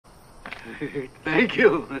Thank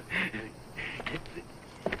you.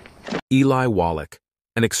 Eli Wallach,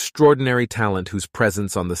 an extraordinary talent whose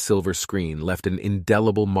presence on the silver screen left an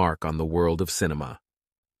indelible mark on the world of cinema.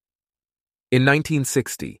 In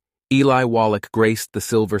 1960, Eli Wallach graced the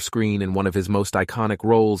silver screen in one of his most iconic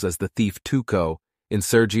roles as the thief Tuco in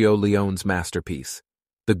Sergio Leone's masterpiece,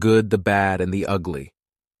 The Good, the Bad, and the Ugly.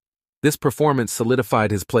 This performance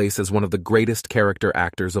solidified his place as one of the greatest character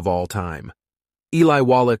actors of all time. Eli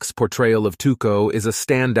Wallach's portrayal of Tuco is a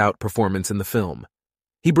standout performance in the film.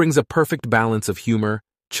 He brings a perfect balance of humor,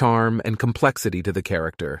 charm, and complexity to the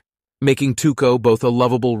character, making Tuco both a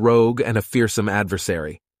lovable rogue and a fearsome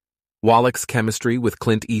adversary. Wallach's chemistry with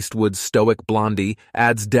Clint Eastwood's stoic Blondie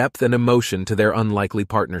adds depth and emotion to their unlikely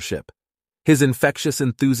partnership. His infectious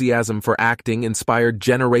enthusiasm for acting inspired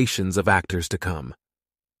generations of actors to come.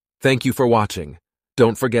 Thank you for watching.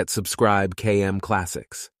 Don't forget subscribe KM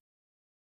Classics.